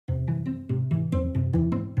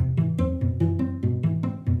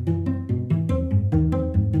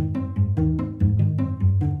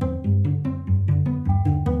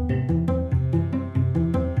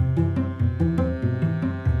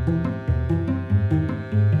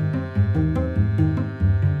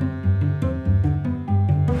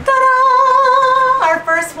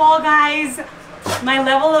My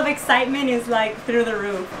level of excitement is like through the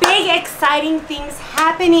roof. Big exciting things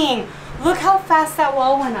happening. Look how fast that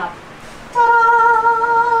wall went up.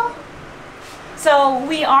 Ta-da! So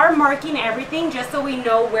we are marking everything just so we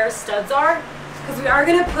know where studs are, because we are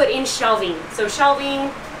gonna put in shelving. So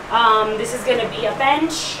shelving, this is gonna be a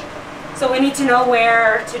bench. So we need to know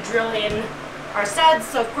where to drill in our studs.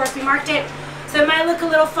 So of course we marked it. So it might look a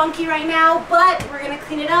little funky right now, but we're gonna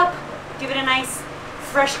clean it up, give it a nice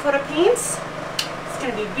fresh coat of paint. It's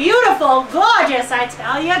gonna be beautiful, gorgeous, I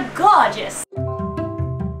tell you, gorgeous.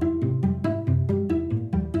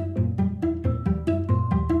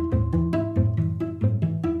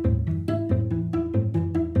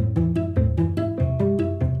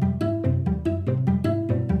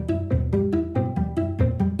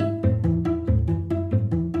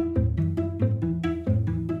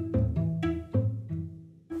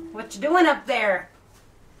 What you doing up there?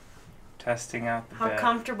 Testing out the bed. How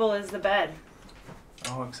comfortable is the bed?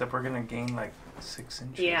 Oh, except we're gonna gain like 6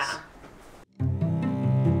 inches. Yeah.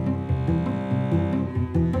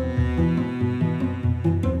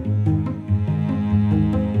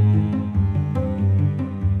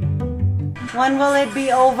 When will it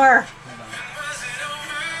be over?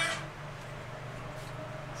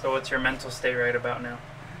 So what's your mental state right about now?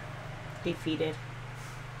 Defeated.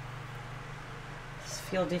 Just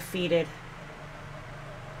feel defeated.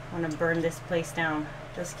 Want to burn this place down.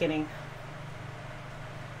 Just kidding.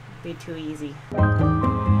 Be too easy. I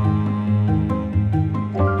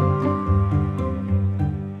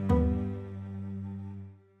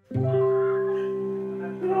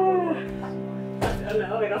don't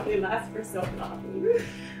know, it only lasts for so long.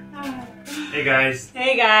 Hey guys.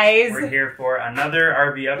 Hey guys. We're here for another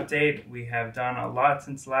RV update. We have done a lot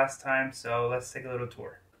since last time, so let's take a little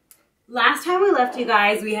tour. Last time we left you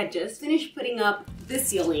guys, we had just finished putting up the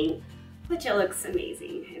ceiling, which it looks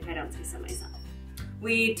amazing, if I don't say so myself.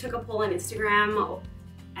 We took a poll on Instagram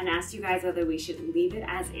and asked you guys whether we should leave it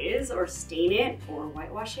as is or stain it or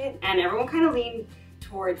whitewash it. And everyone kind of leaned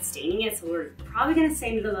towards staining it, so we're probably gonna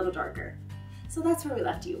stain it a little darker. So that's where we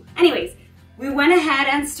left you. Anyways, we went ahead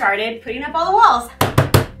and started putting up all the walls.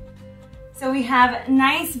 So we have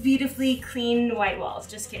nice, beautifully clean white walls,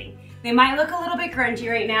 just kidding. They might look a little bit grungy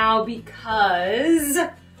right now because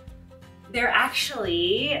they're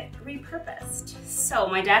actually repurposed. So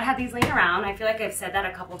my dad had these laying around. I feel like I've said that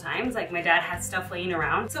a couple times, like my dad has stuff laying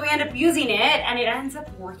around. So we end up using it and it ends up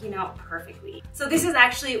working out perfectly. So this is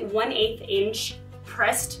actually 1/8 inch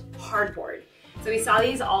pressed hardboard. So we saw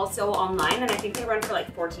these also online and I think they run for like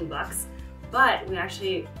 14 bucks, but we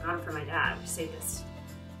actually got them for my dad, which saved us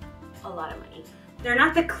a lot of money. They're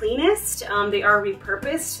not the cleanest, they are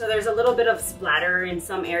repurposed, so there's a little bit of splatter in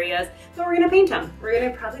some areas, but we're gonna paint them. We're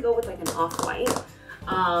gonna probably go with like an off-white.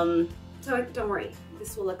 So don't worry,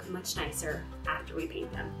 this will look much nicer after we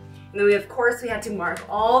paint them. And then of course, we had to mark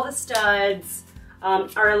all the studs.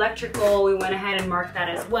 Our electrical, we went ahead and marked that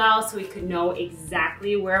as well, so we could know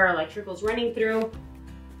exactly where our electrical's running through,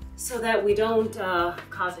 so that we don't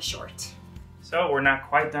cause a short. So we're not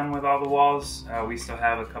quite done with all the walls. We still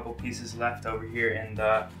have a couple pieces left over here in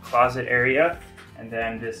the closet area, and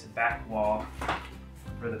then this back wall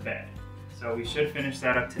for the bed. So we should finish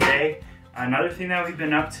that up today. Another thing that we've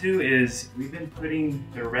been up to is we've been putting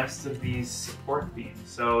the rest of these support beams.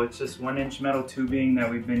 So it's just 1-inch metal tubing that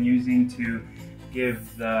we've been using to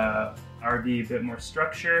give the RV a bit more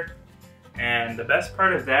structure. And the best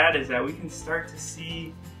part of that is that we can start to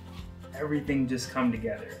see everything just come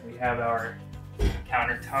together. We have our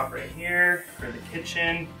countertop right here for the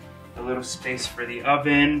kitchen, a little space for the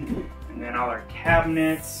oven, and then all our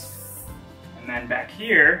cabinets. And then back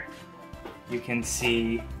here, you can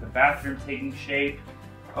see the bathroom taking shape.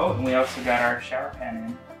 Oh, and we also got our shower pan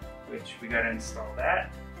in, which we got to install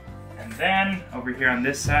that. And then over here on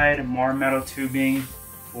this side, more metal tubing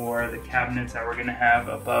for the cabinets that we're gonna have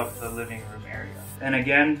above the living room area. And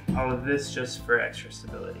again, all of this just for extra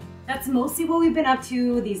stability. That's mostly what we've been up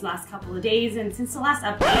to these last couple of days, and since the last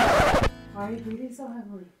update. Why are you breathing so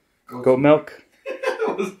heavily? Goat milk.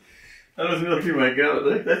 I was milking my goat.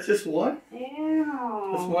 Look, that's just one. Ew.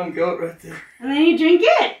 That's one goat right there. And then you drink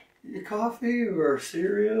it. Your coffee or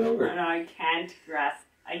cereal or... No, I can't grasp.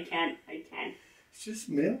 I can't. It's just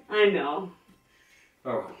milk. I know.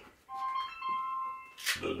 Oh.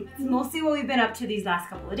 That's mostly what we've been up to these last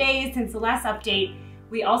couple of days since the last update.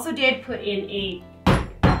 We also did put in a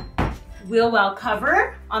wheel well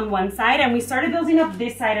cover on one side, and we started building up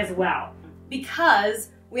this side as well because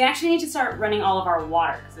we actually need to start running all of our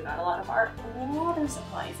water because we got a lot of our water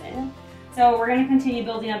supplies in. So we're going to continue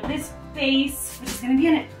building up this base, which is going to be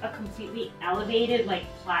in a completely elevated like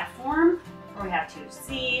platform where we have 2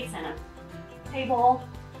 seats and a table.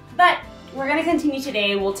 But we're gonna continue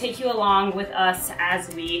today. We'll take you along with us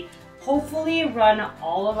as we hopefully run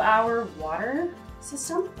all of our water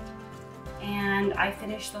system and I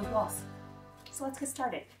finish those walls. So let's get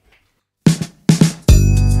started.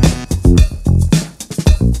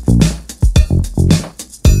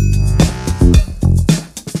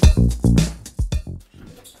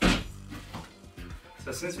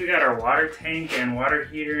 So since we got our water tank and water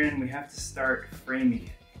heater in, we have to start framing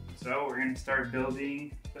it. So we're going to start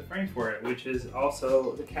building the frame for it, which is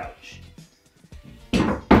also the couch.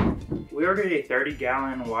 We ordered a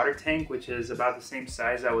 30-gallon water tank, which is about the same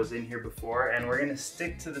size that was in here before, and we're going to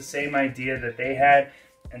stick to the same idea that they had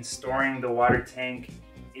and storing the water tank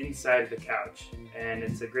inside the couch. And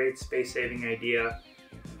it's a great space-saving idea.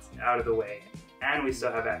 It's out of the way, and we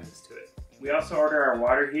still have access to it. We also ordered our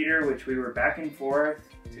water heater, which we were back and forth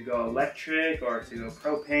to go electric or to go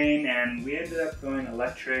propane, and we ended up going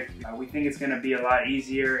electric. We think it's going to be a lot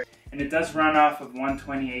easier, and it does run off of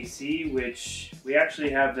 120 AC, which we actually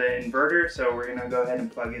have the inverter, so we're going to go ahead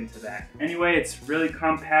and plug into that. Anyway, it's really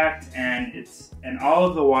compact, and all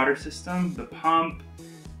of the water system, the pump,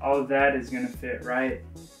 all of that is going to fit right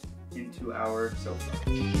into our sofa.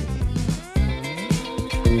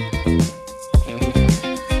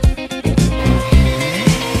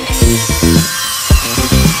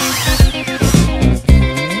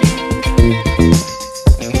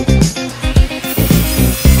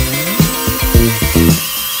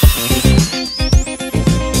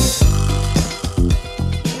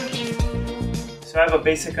 So I have a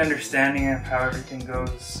basic understanding of how everything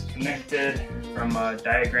goes connected from a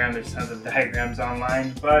diagram. There's tons of diagrams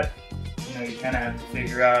online, but you kind of have to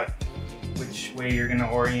figure out which way you're going to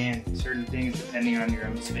orient certain things depending on your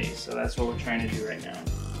own space. So that's what we're trying to do right now.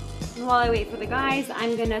 And while I wait for the guys,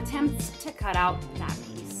 I'm going to attempt to cut out that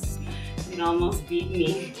piece. It almost beat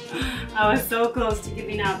me. I was so close to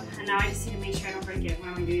giving up, and now I just need to make sure I don't break it. What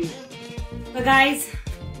am I doing? But guys,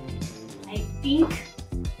 I think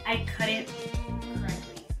I cut it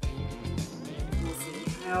correctly. We'll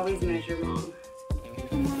see. I always measure wrong.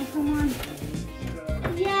 Come on, come on.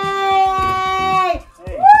 Yay!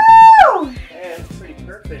 Hey. Woo! Hey, that's pretty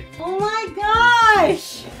perfect. Oh my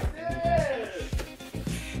gosh! Yeah.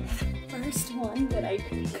 The first one that I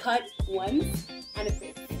cut once and it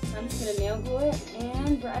fits. So I'm just gonna nail glue it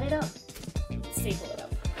and brad it up. Staple it up.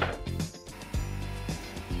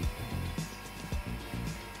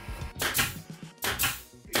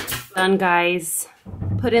 Done, guys.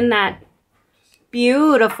 Put in that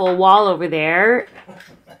beautiful wall over there.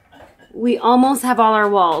 We almost have all our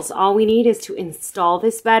walls. All we need is to install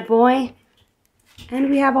this bad boy and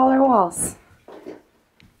we have all our walls.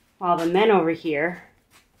 While the men over here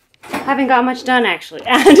haven't got much done, actually.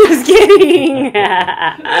 I'm just kidding.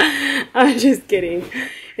 I'm just kidding.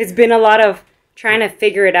 It's been a lot of trying to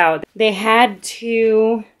figure it out. They had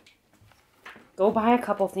to go buy a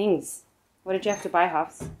couple things. What did you have to buy,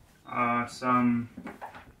 Hoffs? Some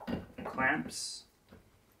clamps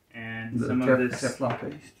and some of this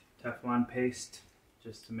Teflon paste,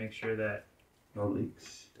 just to make sure that no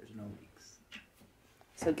leaks. There's no leaks.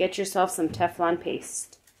 So get yourself some Teflon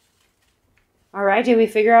paste. All right, did we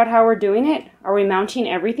figure out how we're doing it? Are we mounting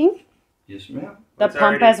everything? Yes, ma'am. The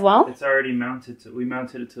pump as well? It's already mounted. We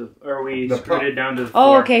mounted it to, or we screwed it down to the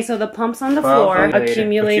floor. Oh, okay, so the pump's on the floor.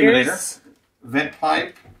 Accumulators. Vent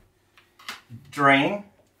pipe. Drain.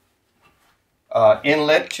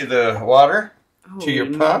 Inlet to the water. To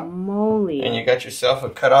your pump. Moly. And you got yourself a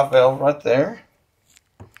cutoff valve right there.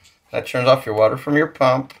 That turns off your water from your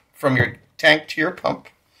pump, from your tank to your pump.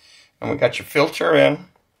 And we got your filter in.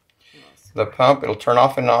 The pump, it'll turn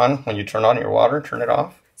off and on. When you turn on your water, turn it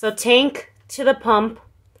off. So tank to the pump,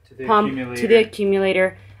 to the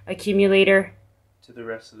accumulator, accumulator to the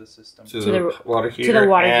rest of the system. To the water heater. To the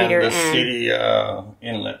water and heater the city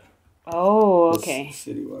inlet. Oh, okay.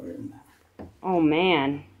 City water inlet. Oh,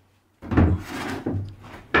 man.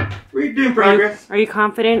 We're doing progress. Are you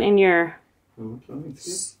confident in your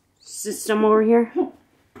system over here?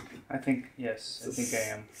 I think, yes, I think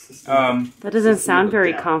I am. That doesn't sound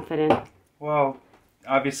very confident. Well,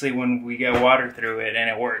 obviously when we get water through it and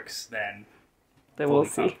it works, then we'll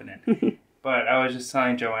see. Confident. But I was just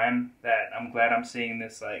telling Joanne that I'm glad I'm seeing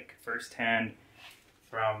this like firsthand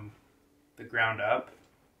from the ground up,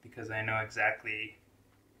 because I know exactly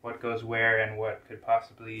what goes where and what could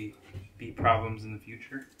possibly be problems in the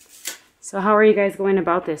future. So how are you guys going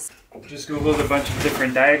about this? Just Googled a bunch of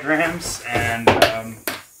different diagrams and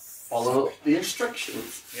follow the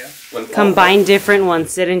instructions. Yeah. Combine different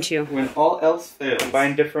ones, didn't you? When all else fails.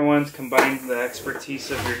 Combine different ones, combine the expertise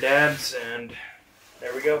of your dads, and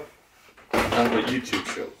there we go. And what YouTube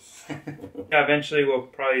shows. Yeah, eventually we'll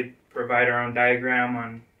probably provide our own diagram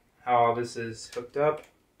on how all this is hooked up.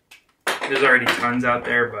 There's already tons out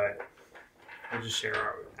there, but we'll just share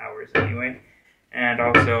ours anyway. And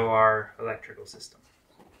also our electrical system.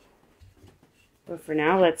 But for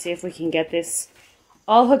now, let's see if we can get this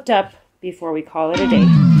all hooked up before we call it a day.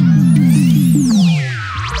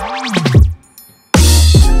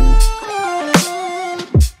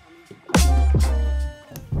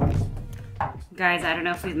 Guys, I don't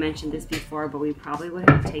know if we've mentioned this before, but we probably wouldn't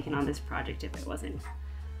have taken on this project if it wasn't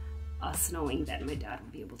us knowing that my dad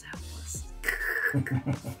would be able to help us.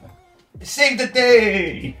 Save the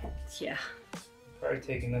day! Yeah. Probably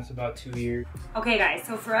taking us about 2 years. Okay guys,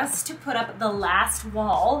 so for us to put up the last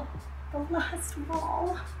wall,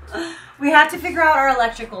 we had to figure out our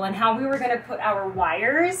electrical and how we were gonna put our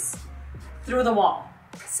wires through the wall.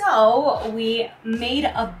 So we made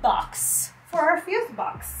a box for our fuse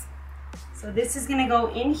box. So this is gonna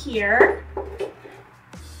go in here.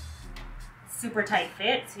 Super tight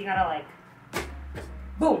fit, so you gotta like,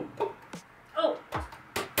 boom. Oh,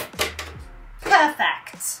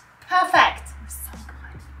 perfect, perfect. We're so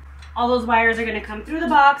good. All those wires are gonna come through the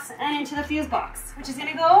box and into the fuse box, which is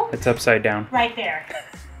gonna go. It's upside down. Right there.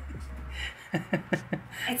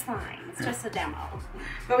 It's fine, it's just a demo.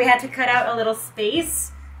 But we had to cut out a little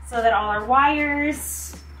space so that all our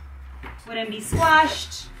wires wouldn't be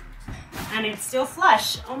squashed. And it's still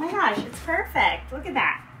flush. Oh my gosh, it's perfect. Look at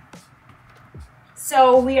that.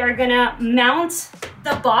 So we are gonna mount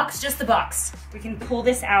the box, just the box. We can pull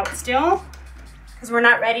this out still because we're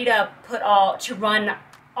not ready to run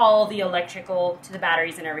all the electrical to the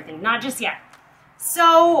batteries and everything. Not just yet.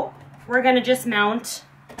 So we're gonna just mount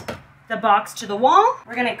the box to the wall.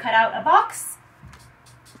 We're gonna cut out a box,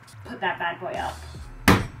 put that bad boy up,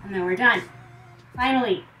 and then we're done.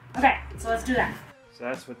 Finally. Okay, so let's do that. So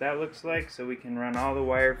that's what that looks like. So we can run all the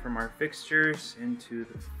wire from our fixtures into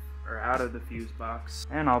the, or out of the fuse box,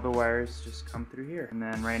 and all the wires just come through here. And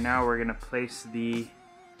then right now we're gonna place the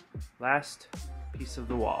last piece of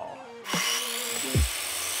the wall.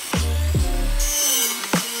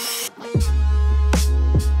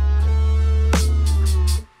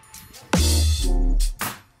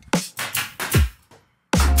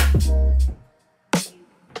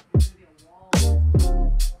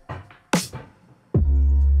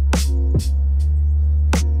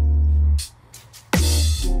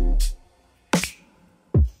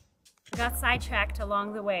 Got sidetracked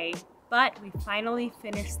along the way, but we finally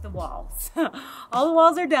finished the walls. All the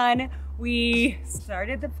walls are done. We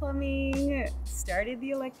started the plumbing, started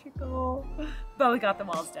the electrical, but we got the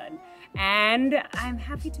walls done. And I'm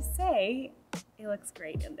happy to say it looks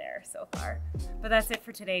great in there so far. But that's it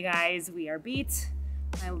for today, guys. We are beat.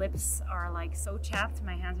 My lips are like so chapped.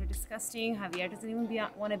 My hands are disgusting. Javier doesn't even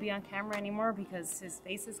want to be on camera anymore because his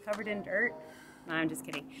face is covered in dirt. No, I'm just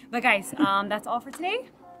kidding. But guys, that's all for today.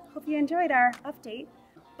 Hope you enjoyed our update,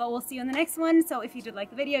 but we'll see you in the next one. So if you did like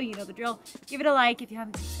the video, you know the drill. Give it a like. If you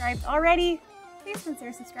haven't subscribed already, please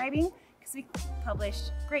consider subscribing because we publish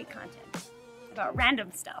great content about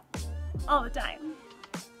random stuff all the time,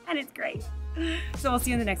 and it's great. So we'll see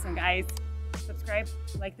you in the next one, guys. Subscribe,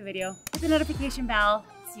 like the video, hit the notification bell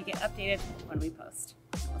so you get updated when we post.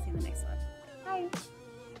 We'll see you in the next one. Bye.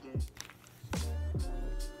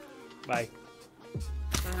 Bye.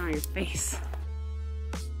 Put it on your face.